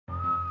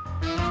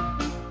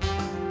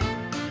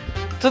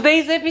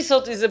Today's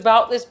episode is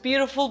about this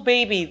beautiful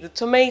baby, the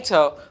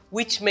tomato,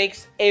 which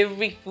makes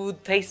every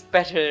food taste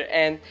better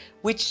and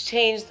which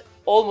changed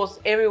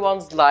almost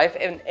everyone's life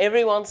and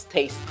everyone's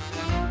taste.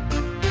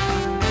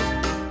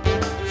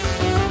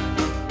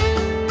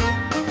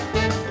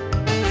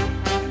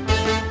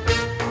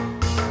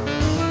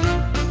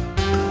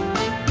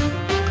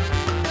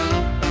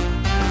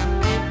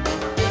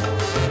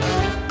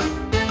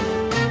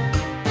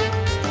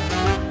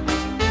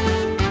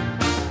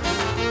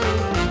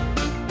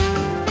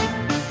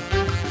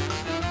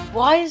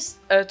 Why is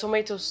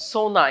tomato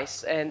so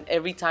nice and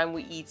every time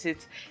we eat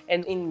it,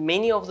 and in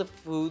many of the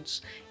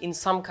foods in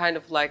some kind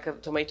of like a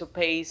tomato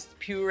paste,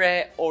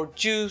 puree or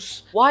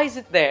juice? Why is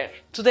it there?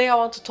 Today I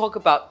want to talk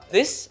about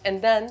this,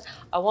 and then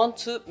I want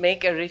to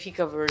make a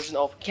Refika version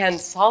of canned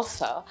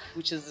salsa,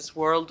 which is this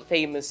world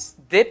famous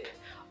dip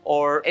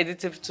or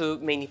additive to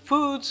many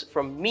foods,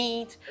 from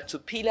meat to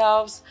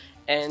pilavs.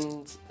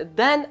 And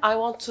then I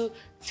want to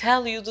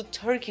tell you the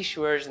Turkish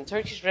version,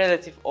 Turkish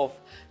relative of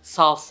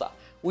salsa,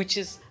 which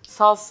is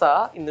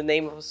salsa in the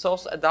name of a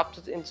sauce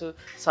adapted into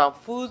some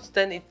foods,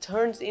 then it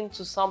turns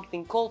into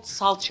something called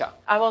salça.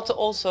 I want to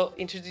also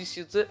introduce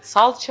you to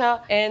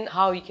salça and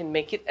how you can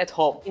make it at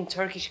home. In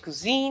Turkish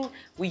cuisine,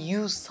 we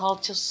use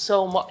salça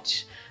so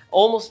much.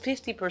 Almost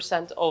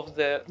 50% of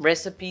the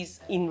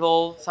recipes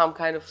involve some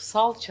kind of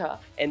salça,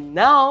 and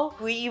now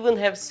we even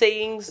have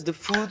sayings: the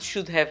food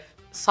should have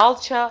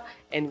salça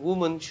and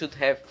woman should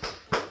have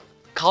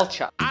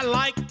culture. I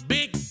like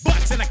big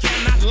butts and I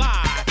cannot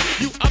lie.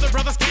 You other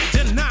brothers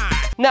can't deny.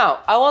 Now,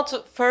 I want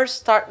to first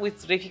start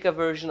with Refika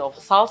version of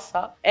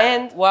salsa,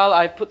 and while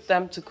I put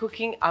them to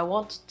cooking, I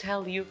want to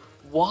tell you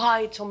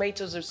why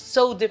tomatoes are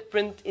so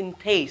different in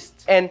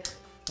taste and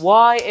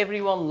why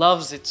everyone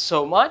loves it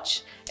so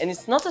much. And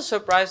it's not a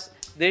surprise,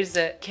 there's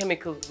a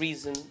chemical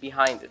reason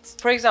behind it.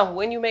 For example,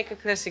 when you make a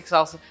classic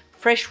salsa,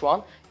 fresh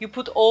one, you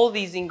put all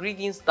these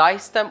ingredients,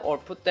 dice them or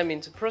put them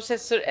into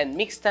processor and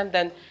mix them,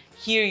 then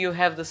here you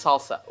have the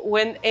salsa.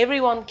 When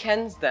everyone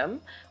cans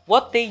them,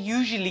 what they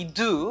usually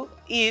do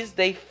is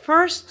they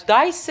first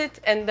dice it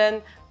and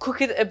then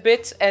cook it a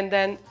bit and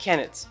then can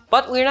it.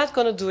 But we're not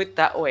gonna do it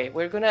that way.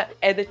 We're gonna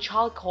add a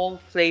charcoal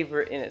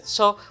flavor in it.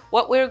 So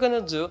what we're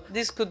gonna do,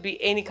 this could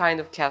be any kind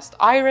of cast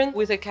iron.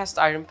 With a cast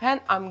iron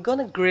pan, I'm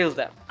gonna grill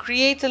them.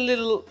 Create a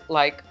little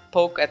like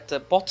poke at the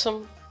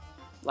bottom,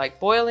 like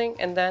boiling,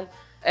 and then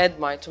add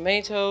my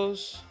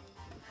tomatoes.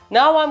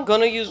 Now I'm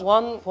gonna use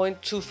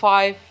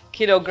 1.25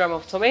 kilogram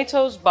of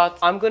tomatoes, but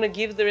I'm gonna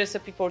give the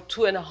recipe for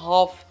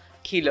 2.5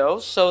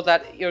 kilos, so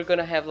that you're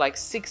gonna have like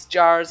 6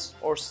 jars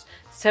or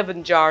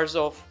 7 jars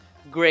of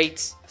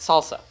great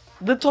salsa.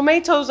 The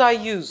tomatoes I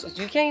use,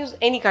 you can use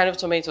any kind of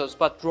tomatoes,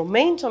 but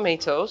romaine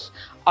tomatoes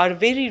are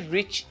very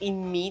rich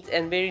in meat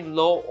and very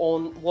low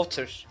on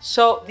water.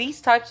 So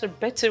these types are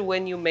better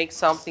when you make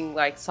something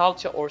like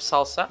salsa or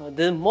salsa.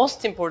 The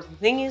most important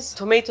thing is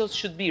tomatoes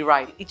should be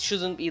right. It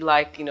shouldn't be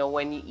like, you know,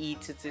 when you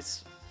eat it,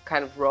 it's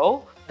kind of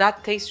raw.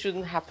 That taste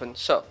shouldn't happen.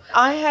 So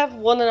I have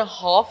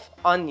 1.5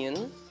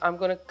 onion. I'm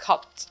gonna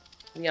cut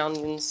the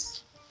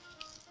onions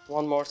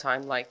one more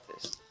time like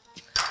this.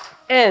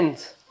 And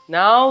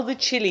now the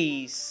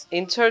chilies.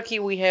 In Turkey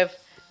we have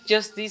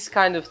just these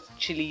kind of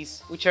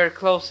chilies, which are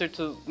closer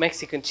to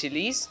Mexican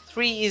chilies.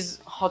 3 is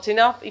hot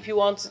enough. If you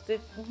want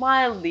it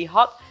mildly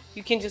hot,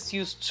 you can just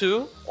use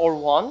 2 or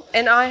 1.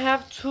 And I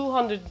have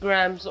 200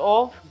 grams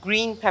of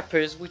green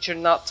peppers, which are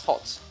not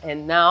hot.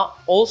 And now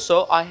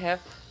also I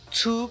have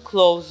 2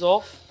 cloves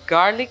of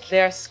garlic.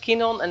 They are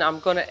skin on, and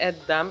I'm gonna add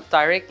them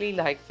directly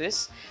like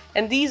this.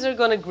 And these are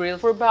gonna grill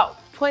for about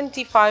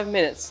 25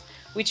 minutes,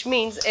 which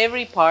means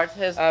every part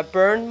has a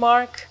burn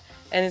mark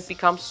and it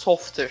becomes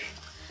softer.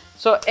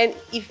 So, and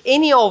if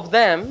any of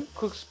them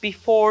cooks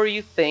before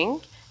you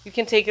think, you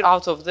can take it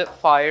out of the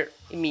fire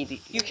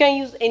immediately. You can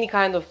use any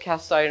kind of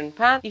cast iron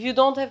pan. If you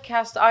don't have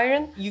cast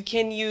iron, you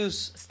can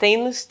use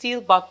stainless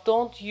steel, but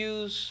don't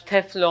use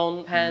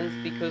Teflon pans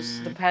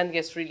because the pan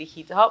gets really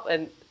heated up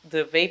and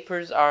the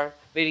vapors are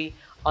very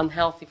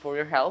unhealthy for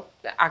your health.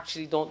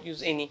 Actually, don't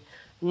use any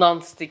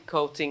non-stick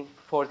coating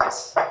for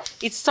this.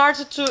 It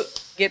started to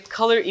get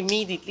color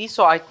immediately,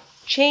 so I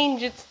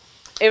change it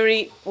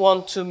every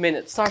 1-2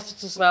 minutes. Started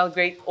to smell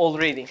great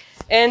already.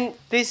 And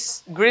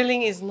this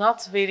grilling is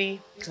not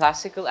very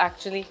classical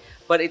actually,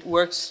 but it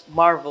works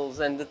marvels,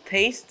 and the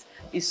taste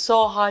is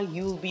so high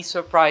you'll be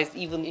surprised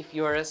even if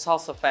you're a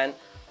salsa fan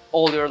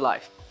all your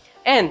life.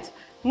 And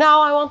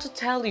now I want to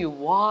tell you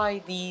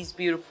why these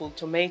beautiful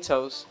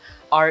tomatoes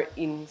are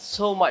in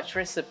so much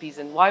recipes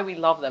and why we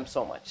love them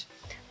so much.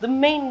 The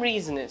main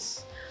reason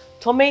is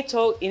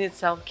tomato in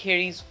itself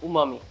carries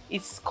umami.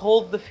 It's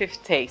called the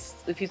fifth taste.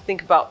 If you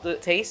think about the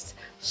taste,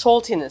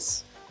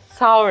 saltiness,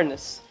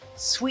 sourness,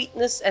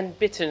 sweetness and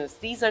bitterness.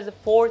 These are the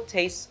 4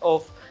 tastes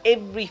of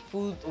every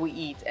food we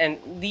eat, and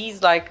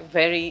these like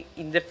vary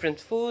in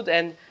different food,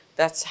 and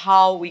that's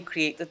how we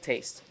create the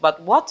taste.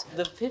 But what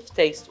the 5th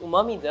taste,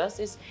 umami, does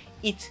is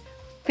it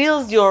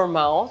fills your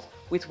mouth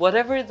with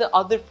whatever the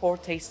other 4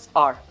 tastes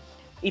are.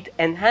 It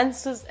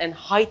enhances and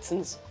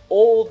heightens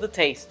all the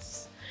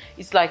tastes.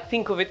 It's like,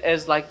 think of it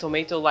as like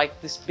tomato,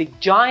 like this big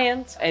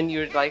giant, and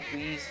you're like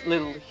these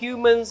little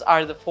humans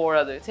are the four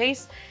other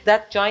tastes.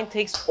 That giant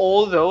takes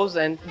all those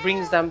and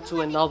brings them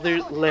to another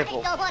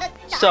level.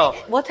 So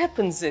what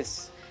happens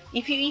is,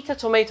 if you eat a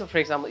tomato, for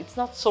example, it's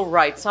not so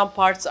ripe. Some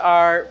parts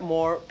are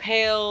more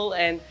pale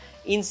and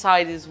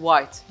inside is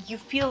white. You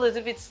feel as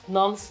if it's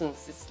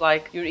nonsense. It's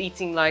like you're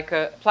eating like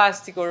a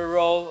plastic or a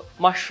raw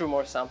mushroom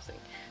or something.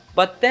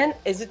 But then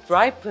as it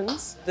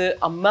ripens, the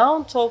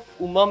amount of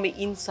umami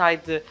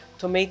inside the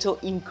tomato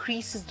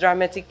increases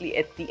dramatically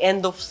at the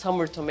end of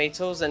summer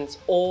tomatoes, and it's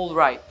all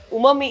ripe.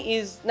 Umami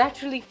is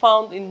naturally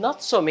found in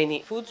not so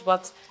many foods,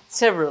 but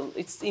several.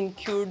 It's in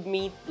cured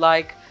meat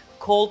like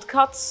cold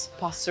cuts,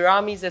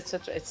 pastrami's,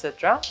 etc.,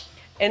 etc.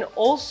 And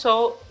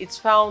also it's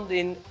found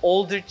in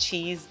older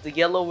cheese. The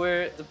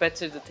yellower, the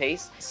better the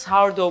taste.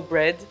 Sourdough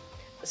bread,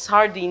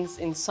 sardines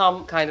in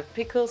some kind of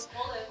pickles.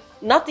 Olives.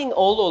 Not in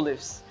all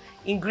olives.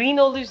 In green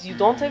olives, you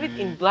don't have it.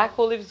 In black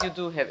olives, you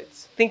do have it.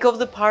 Think of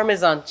the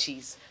Parmesan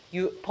cheese.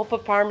 You pop a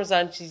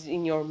Parmesan cheese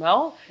in your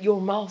mouth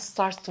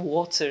starts to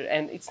water,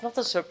 and it's not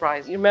a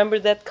surprise. You remember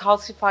that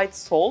calcified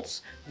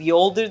salts? The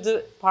older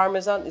the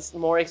Parmesan is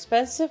more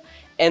expensive,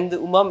 and the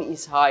umami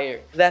is higher.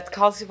 That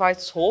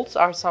calcified salts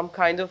are some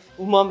kind of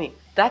umami.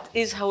 That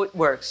is how it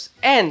works.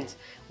 And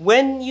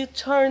when you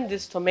turn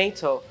this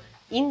tomato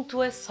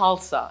into a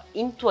salsa,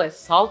 into a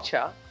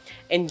salsa,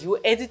 and you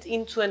add it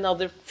into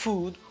another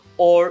food,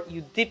 or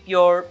you dip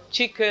your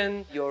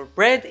chicken, your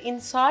bread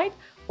inside,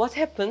 what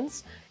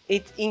happens?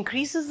 It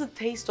increases the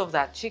taste of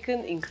that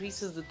chicken,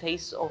 increases the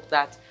taste of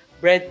that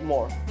bread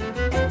more.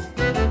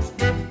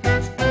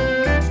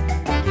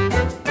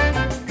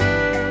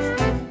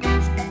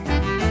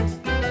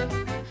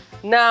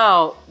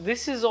 Now,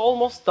 this is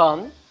almost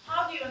done.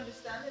 How do you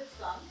understand it's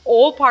done?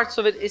 All parts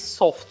of it is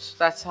soft.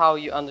 That's how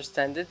you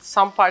understand it.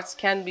 Some parts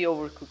can be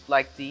overcooked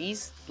like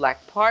these,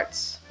 black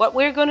parts. What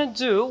we're gonna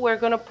do, we're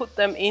gonna put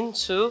them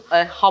into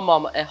a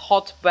hammam, a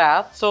hot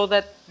bath, so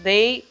that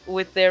they,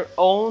 with their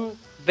own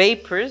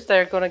vapors,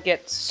 they're gonna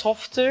get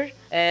softer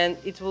and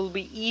it will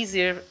be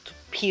easier to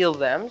peel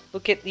them.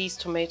 Look at these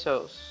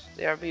tomatoes.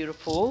 They are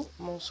beautiful.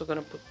 I'm also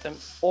gonna put them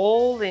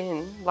all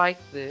in like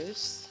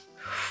this.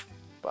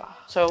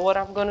 So what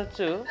I'm gonna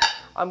do,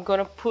 I'm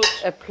gonna put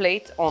a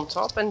plate on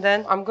top and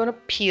then I'm gonna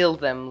peel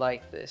them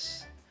like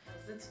this.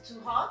 Is it too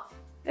hot?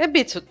 A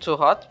bit too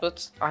hot,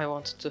 but I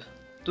wanted to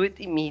do it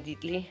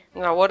immediately.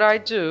 Now what I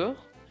do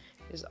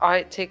is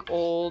I take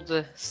all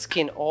the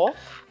skin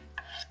off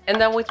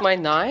and then with my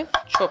knife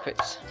chop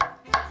it.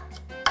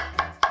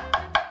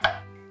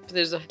 If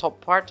there's a top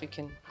part, you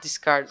can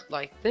discard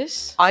like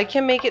this. I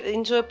can make it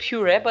into a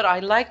puree, but I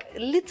like a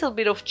little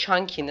bit of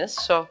chunkiness,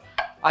 so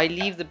I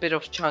leave the bit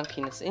of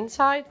chunkiness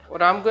inside.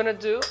 What I'm gonna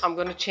do, I'm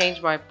gonna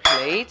change my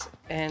plate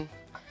and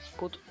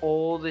put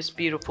all this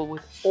beautiful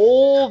with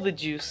all the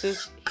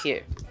juices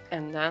here.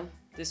 And then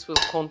this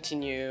will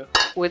continue.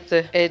 With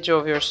the edge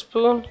of your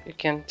spoon, you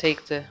can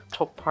take the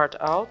top part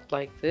out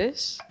like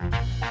this.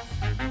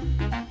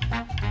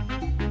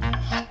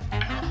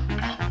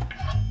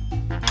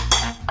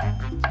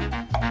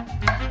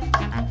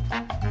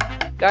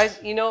 Guys,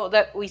 you know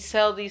that we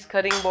sell these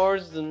cutting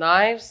boards, the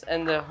knives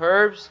and the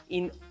herbs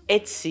in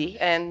Etsy,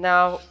 and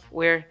now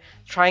we're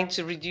trying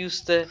to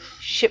reduce the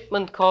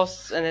shipment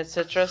costs and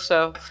etc.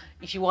 So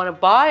if you want to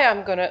buy,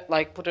 I'm gonna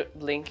like put a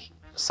link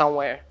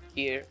somewhere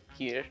here,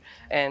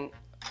 and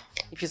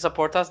if you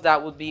support us,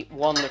 that would be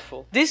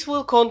wonderful. This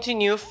will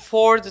continue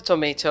for the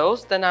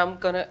tomatoes. Then I'm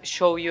gonna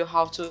show you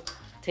how to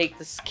take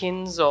the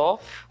skins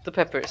off the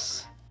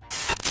peppers.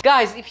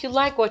 Guys, if you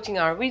like watching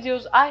our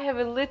videos, I have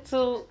a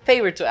little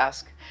favor to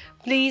ask.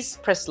 Please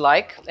press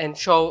like and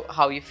show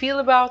how you feel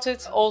about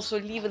it. Also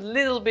leave a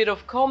little bit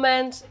of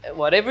comment,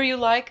 whatever you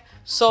like,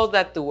 so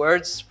that the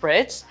word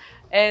spreads.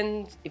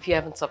 And if you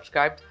haven't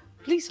subscribed,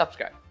 please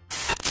subscribe.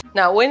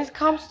 Now, when it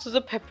comes to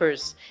the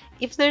peppers,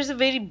 if there's a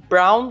very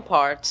brown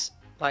part,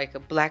 like a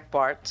black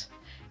part,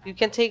 you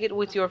can take it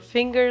with your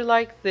finger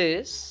like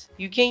this.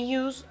 You can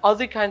use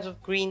other kinds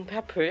of green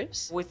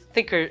peppers with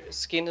thicker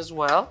skin as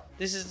well.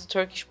 This is the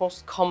Turkish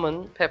most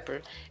common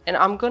pepper. And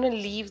I'm gonna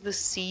leave the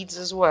seeds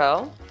as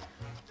well.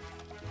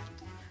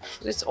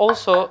 It's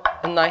also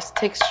a nice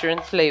texture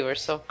and flavor.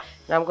 So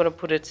now I'm gonna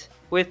put it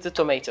with the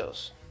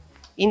tomatoes.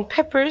 In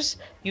peppers,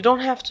 you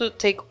don't have to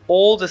take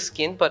all the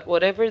skin, but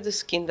whatever the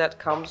skin that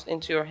comes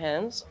into your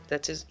hands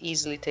that is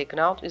easily taken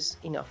out is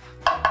enough.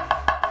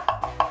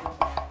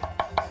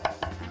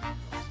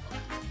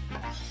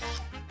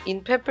 In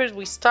peppers,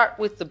 we start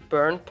with the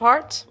burnt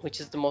part,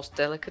 which is the most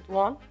delicate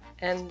one,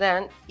 and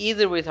then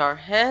either with our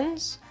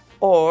hands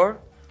or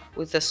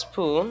with a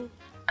spoon,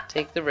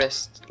 take the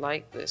rest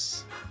like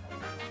this.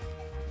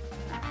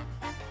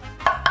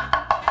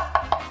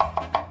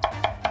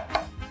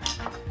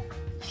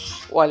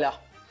 Voila.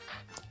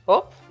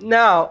 Oh,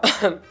 now.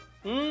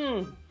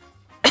 Oh,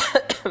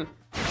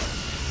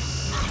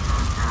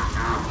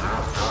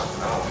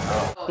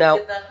 Now,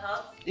 is it that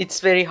hot?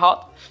 It's very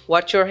hot.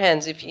 Watch your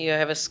hands. If you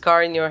have a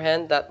scar in your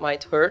hand, that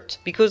might hurt.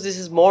 Because this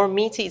is more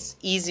meaty, it's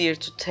easier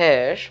to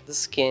tear the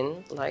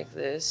skin like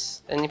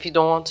this. And if you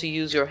don't want to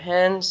use your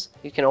hands,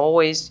 you can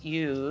always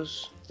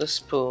use the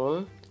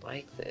spoon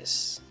like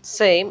this.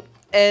 Same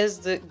as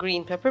the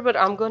green pepper, but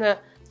I'm gonna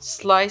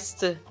slice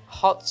the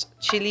hot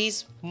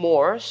chilies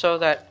more so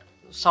that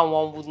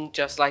someone wouldn't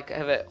just like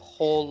have a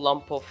whole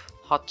lump of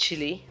hot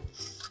chili,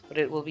 but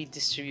it will be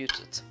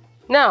distributed.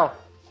 Now,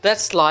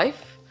 that's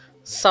life.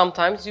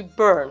 Sometimes you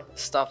burn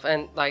stuff,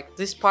 and like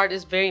this part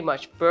is very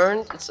much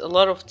burned. It's a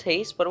lot of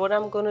taste, but what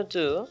I'm gonna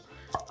do,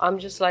 I'm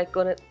just like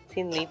gonna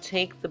thinly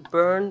take the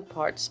burned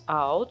parts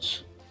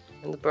out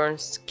and the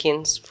burned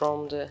skins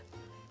from the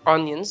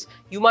onions.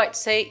 You might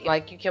say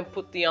like you can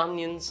put the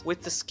onions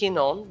with the skin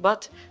on,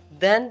 but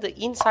then the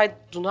inside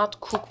do not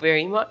cook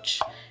very much,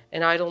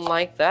 and I don't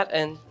like that.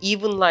 And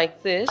even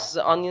like this,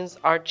 the onions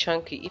are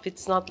chunky. If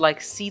it's not like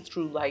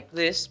see-through like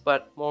this,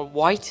 but more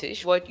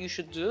whitish, what you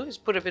should do is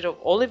put a bit of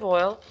olive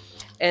oil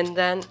and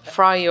then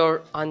fry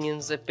your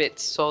onions a bit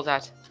so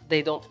that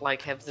they don't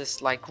like have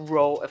this like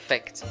raw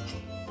effect.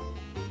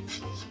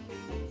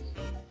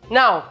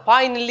 Now,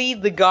 finally,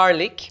 the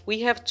garlic. We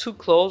have 2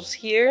 cloves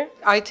here.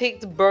 I take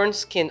the burnt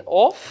skin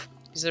off.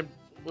 These are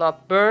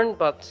not burned,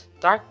 but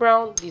dark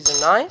brown. These are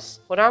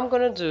nice. What I'm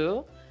gonna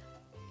do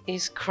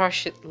is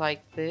crush it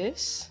like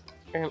this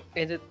and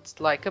eat it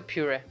like a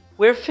puree.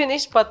 We're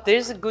finished, but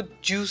there's a good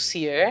juice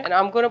here. And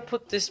I'm gonna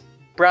put this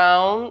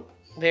brown,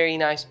 very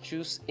nice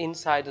juice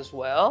inside as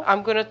well.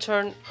 I'm gonna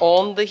turn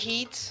on the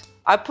heat.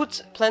 I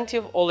put plenty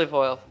of olive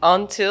oil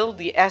until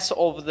the ass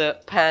of the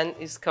pan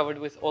is covered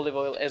with olive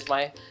oil, as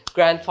my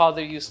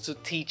grandfather used to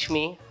teach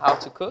me how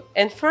to cook.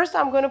 And first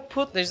I'm gonna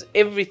put, there's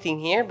everything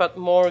here, but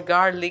more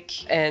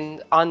garlic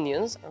and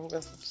onions. I'm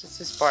gonna put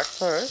this part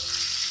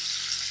first.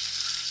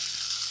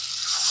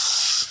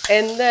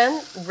 And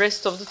then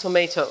rest of the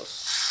tomatoes.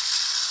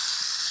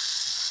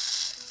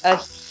 A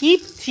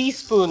heaped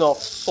teaspoon of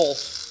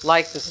salt,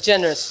 like this,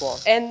 generous one.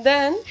 And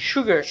then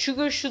sugar.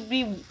 Sugar should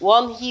be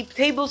 1 heaped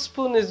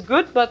tablespoon is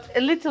good, but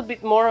a little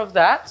bit more of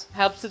that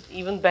helps it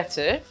even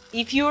better.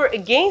 If you're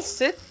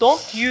against it,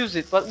 don't use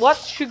it. But what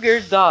sugar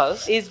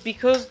does is,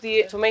 because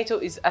the tomato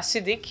is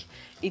acidic,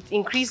 it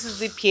increases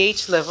the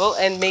pH level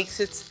and makes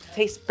it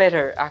taste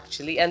better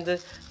actually. And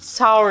the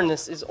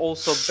sourness is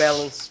also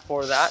balanced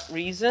for that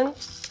reason.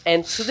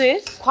 And to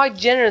this, quite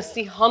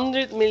generously,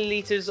 100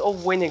 milliliters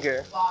of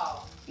vinegar.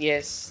 Wow.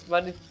 Yes,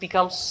 but it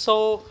becomes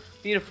so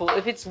beautiful.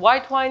 If it's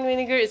white wine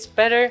vinegar, it's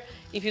better.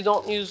 If you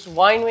don't use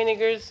wine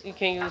vinegars, you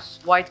can use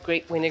white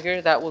grape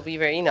vinegar. That will be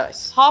very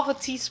nice. Half a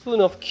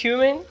teaspoon of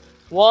cumin,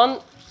 1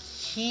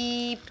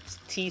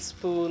 heaped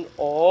teaspoon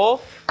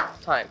of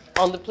thyme.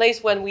 On the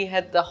place when we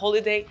had the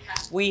holiday,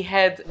 we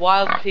had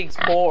wild pigs,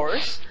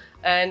 boars,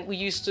 and we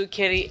used to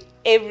carry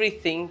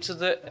everything to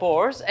the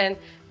boars, and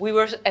we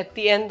were at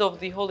the end of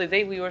the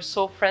holiday, we were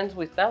so friends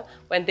with them.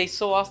 When they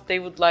saw us, they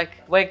would like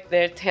wag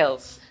their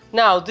tails.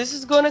 Now this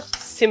is gonna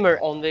simmer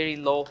on very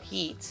low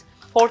heat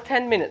for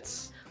 10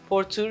 minutes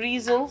for 2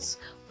 reasons: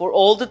 for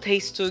all the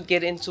taste to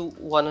get into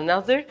one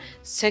another,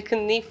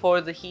 secondly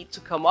for the heat to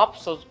come up,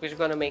 so we're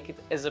gonna make it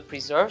as a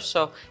preserve,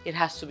 so it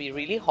has to be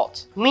really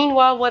hot.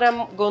 Meanwhile, what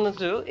I'm gonna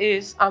do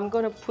is I'm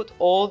gonna put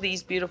all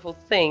these beautiful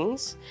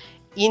things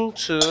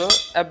into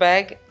a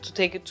bag to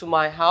take it to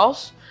my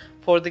house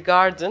for the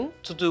garden.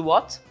 To do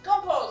what?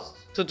 Compost.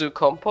 To do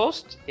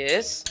compost,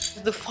 yes.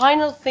 The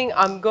final thing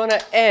I'm gonna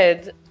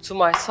add to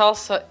my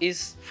salsa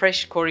is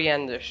fresh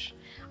coriander.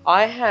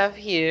 I have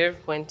here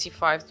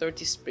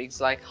 25-30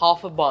 sprigs, like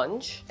half a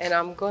bunch, and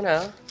I'm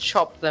gonna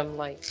chop them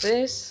like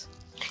this.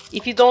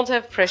 If you don't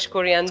have fresh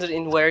coriander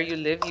in where you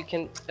live, you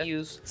can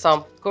use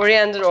some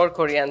coriander or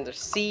coriander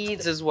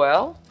seeds as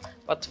well.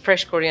 But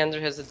fresh coriander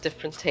has a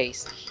different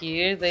taste.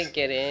 Here they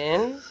get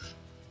in.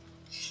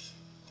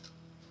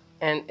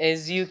 And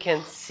as you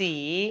can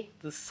see,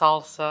 the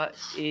salsa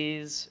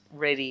is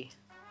ready.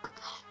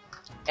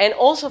 And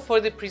also for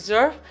the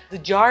preserve, the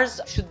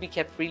jars should be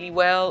kept really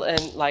well,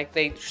 and like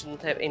they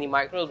shouldn't have any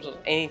microbes or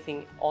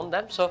anything on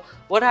them. So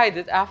what I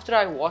did, after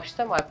I washed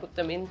them, I put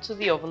them into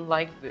the oven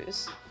like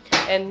this.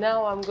 And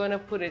now I'm gonna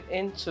put it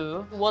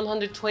into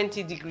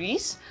 120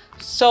 degrees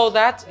so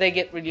that they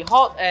get really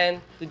hot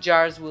and the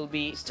jars will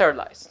be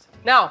sterilized.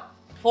 Now,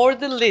 for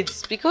the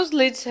lids, because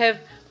lids have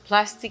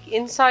plastic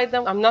inside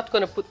them, I'm not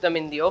gonna put them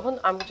in the oven.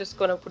 I'm just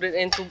gonna put it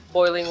into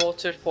boiling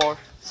water for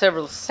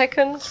several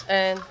seconds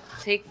and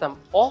take them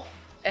off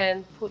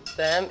and put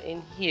them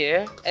in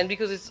here. And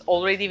because it's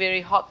already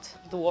very hot,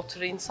 the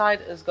water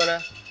inside is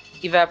gonna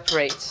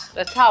evaporate.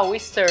 That's how we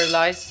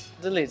sterilize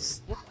the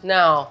lids.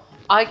 Now,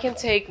 I can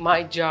take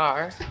my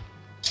jar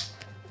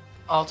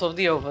out of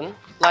the oven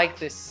like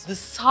this. The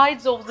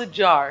sides of the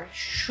jar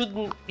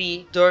shouldn't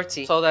be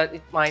dirty so that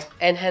it might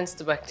enhance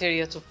the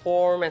bacteria to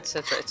form,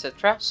 etc,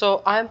 etc.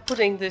 So I'm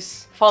putting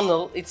this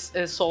funnel, it's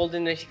sold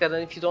in Refika, and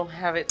if you don't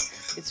have it,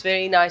 it's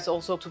very nice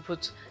also to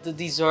put the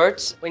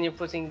desserts. When you're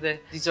putting the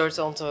desserts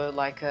onto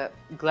like a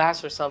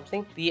glass or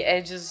something, the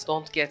edges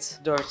don't get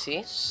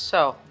dirty.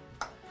 So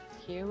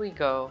here we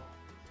go.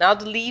 Now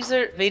the leaves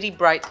are very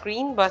bright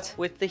green, but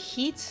with the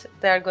heat,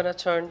 they're gonna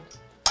turn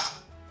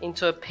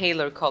into a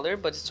paler color,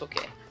 but it's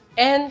okay.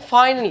 And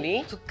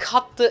finally, to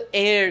cut the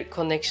air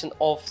connection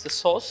of the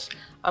sauce,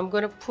 I'm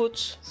gonna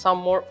put some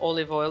more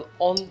olive oil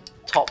on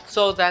top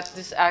so that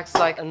this acts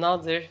like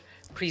another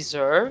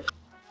preserve.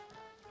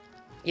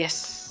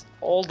 Yes,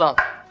 all done.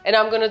 And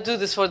I'm gonna do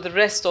this for the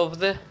rest of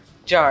the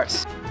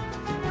jars.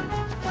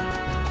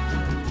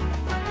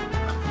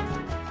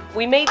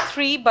 We made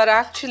 3, but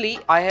actually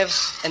I have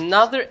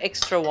another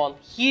extra one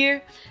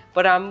here,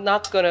 but I'm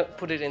not gonna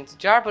put it in the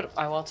jar, but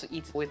I want to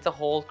eat it with the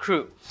whole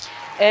crew.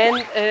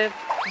 And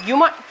you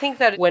might think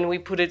that when we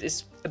put it,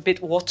 it's a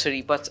bit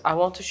watery, but I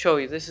want to show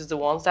you. This is the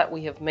ones that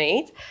we have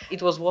made.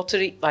 It was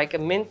watery like a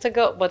minute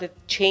ago, but it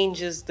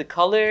changes the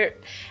color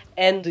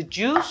and the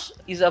juice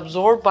is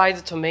absorbed by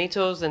the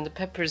tomatoes and the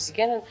peppers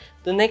again. And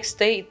the next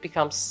day it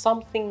becomes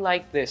something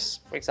like this.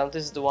 For example,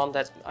 this is the one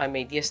that I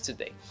made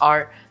yesterday.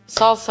 Our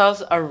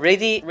salsas are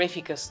ready,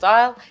 Refika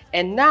style,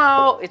 and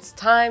now it's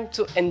time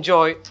to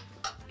enjoy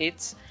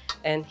it.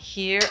 And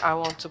here I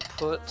want to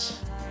put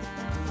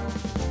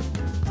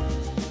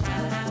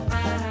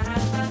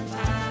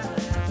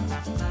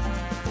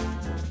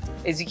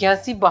as you can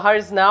see, Bahar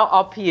is now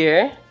up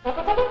here.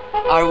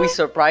 Are we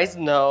surprised?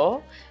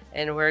 No.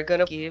 And we're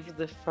gonna give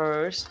the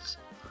first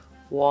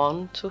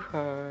one to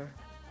her.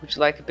 Would you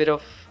like a bit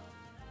of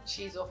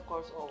Cheese, of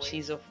course, always.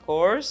 cheese? Of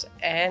course.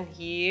 And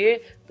here,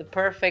 the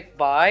perfect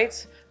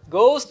bite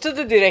goes to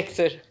the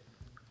director.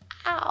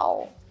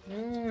 Ow.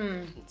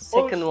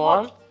 Second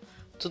one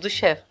to the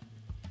chef.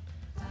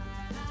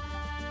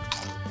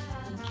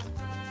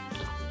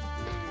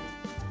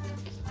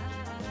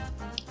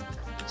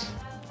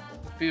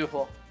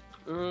 Beautiful.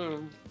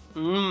 And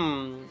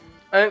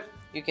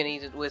you can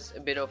eat it with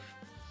a bit of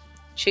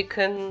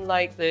chicken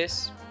like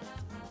this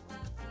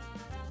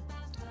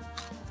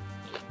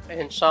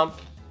and some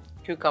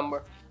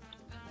cucumber.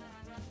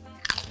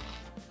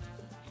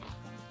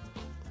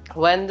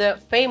 When the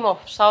fame of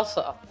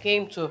salsa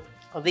came to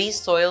these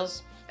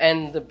soils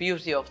and the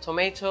beauty of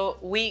tomato,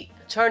 we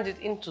turned it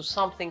into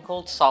something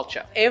called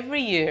salsa.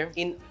 Every year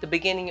in the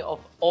beginning of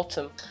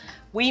autumn,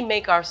 we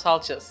make our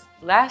salsas.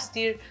 Last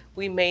year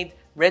we made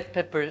red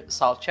pepper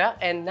salsa,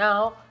 and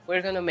now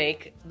we're gonna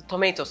make the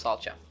tomato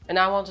salsa. And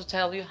I want to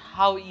tell you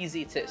how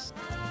easy it is.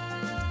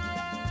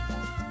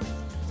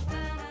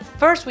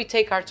 First, we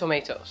take our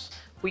tomatoes.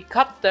 We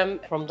cut them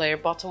from their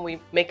bottom, we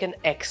make an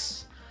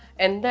X.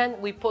 And then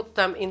we put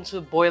them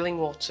into boiling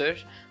water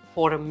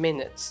for a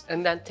minute.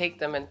 And then take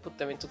them and put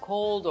them into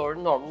cold or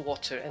normal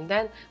water. And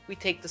then we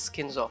take the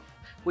skins off.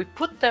 We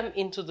put them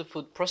into the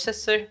food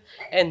processor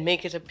and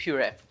make it a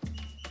puree.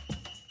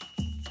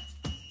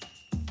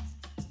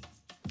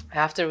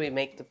 After we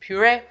make the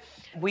puree,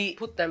 we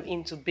put them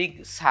into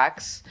big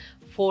sacks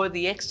for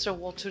the extra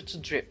water to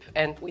drip.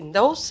 And in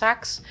those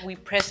sacks, we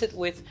press it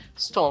with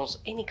stones.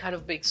 Any kind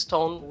of big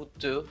stone would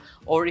do.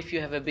 Or if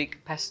you have a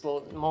big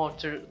pestle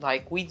mortar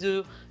like we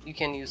do, you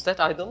can use that.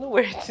 I don't know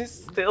where it is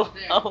still.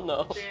 Oh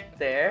no.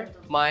 There.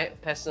 My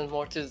pestle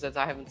mortars that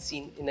I haven't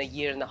seen in a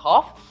year and a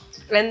half.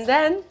 And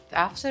then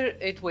after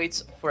it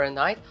waits for a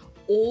night,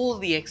 all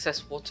the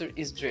excess water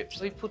is dripped.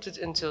 So we put it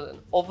into an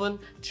oven.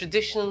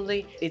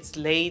 Traditionally, it's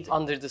laid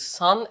under the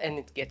sun and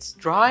it gets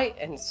dry,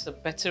 and it's a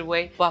better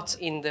way. But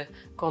in the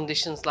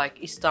conditions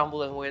like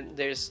Istanbul and when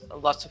there's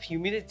lots of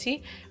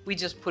humidity, we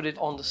just put it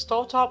on the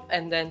stove top,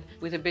 and then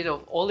with a bit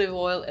of olive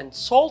oil and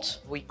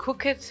salt, we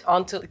cook it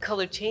until the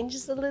color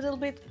changes a little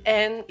bit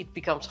and it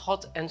becomes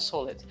hot and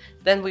solid.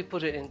 Then we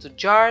put it into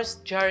jars.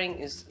 Jarring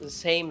is the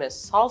same as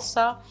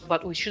salsa,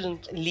 but we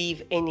shouldn't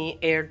leave any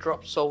air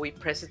drops, so we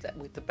press it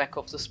with the back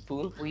of the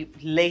spoon. We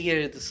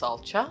layer the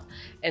salsa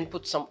and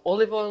put some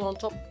olive oil on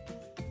top.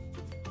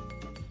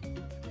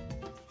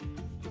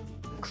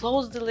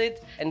 Close the lid,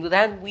 and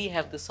then we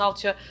have the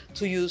salsa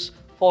to use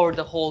for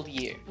the whole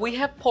year. We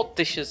have pot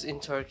dishes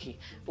in Turkey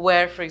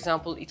where, for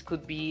example, it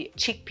could be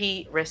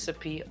chickpea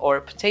recipe or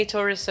a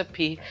potato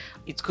recipe.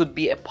 It could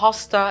be a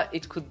pasta.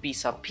 It could be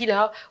some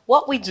pilau.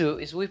 What we do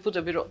is we put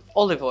a bit of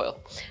olive oil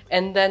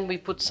and then we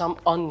put some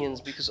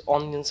onions, because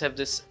onions have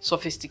this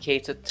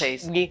sophisticated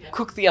taste. We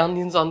cook the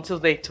onions until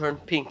they turn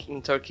pink,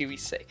 in Turkey we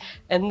say.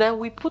 And then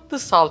we put the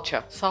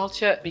salsa.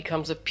 Salsa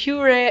becomes a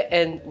puree,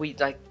 and we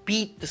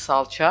beat the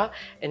salsa,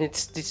 and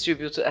it's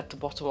distributed at the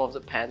bottom of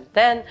the pan.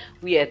 Then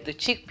we add the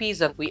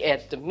chickpeas and we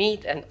add the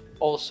meat and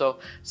also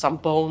some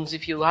bones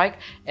if you like,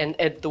 and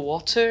add the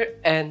water,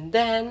 and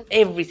then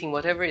everything,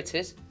 whatever it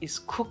is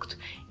cooked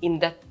in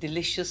that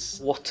delicious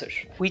water,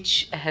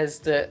 which has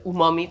the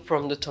umami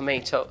from the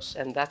tomatoes.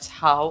 And that's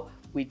how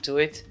we do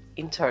it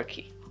in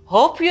Turkey.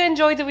 Hope you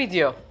enjoyed the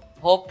video.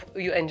 Hope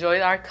you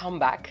enjoyed our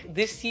comeback.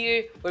 This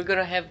year we're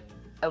gonna have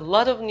a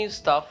lot of new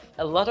stuff,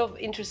 a lot of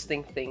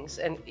interesting things.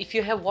 And if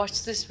you have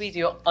watched this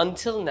video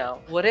until now,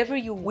 whatever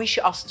you wish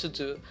us to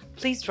do,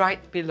 please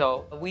write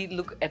below. We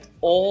look at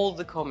all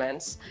the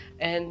comments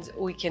and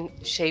we can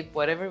shape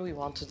whatever we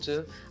want to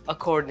do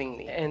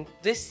accordingly. And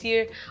this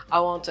year I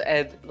want to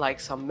add like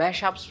some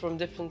mashups from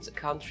different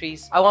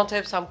countries. I want to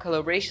have some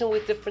collaboration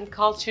with different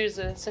cultures,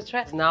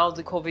 etc. Now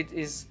the COVID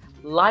is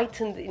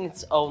lightened in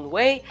its own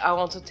way. I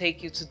want to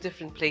take you to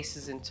different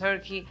places in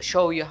Turkey,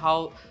 show you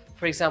how,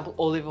 for example,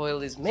 olive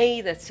oil is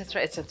made,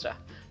 etc., etc.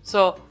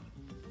 So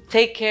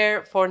take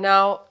care for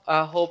now.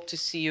 I hope to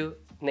see you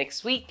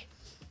next week.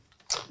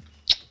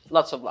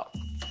 Lots of love.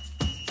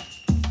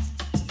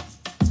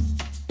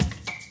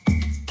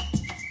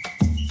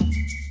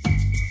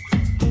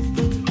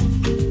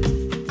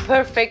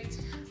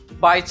 Perfect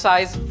bite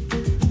size.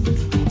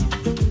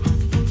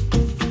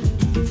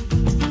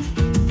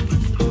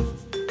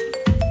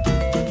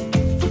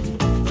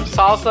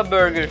 Salsa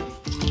burger.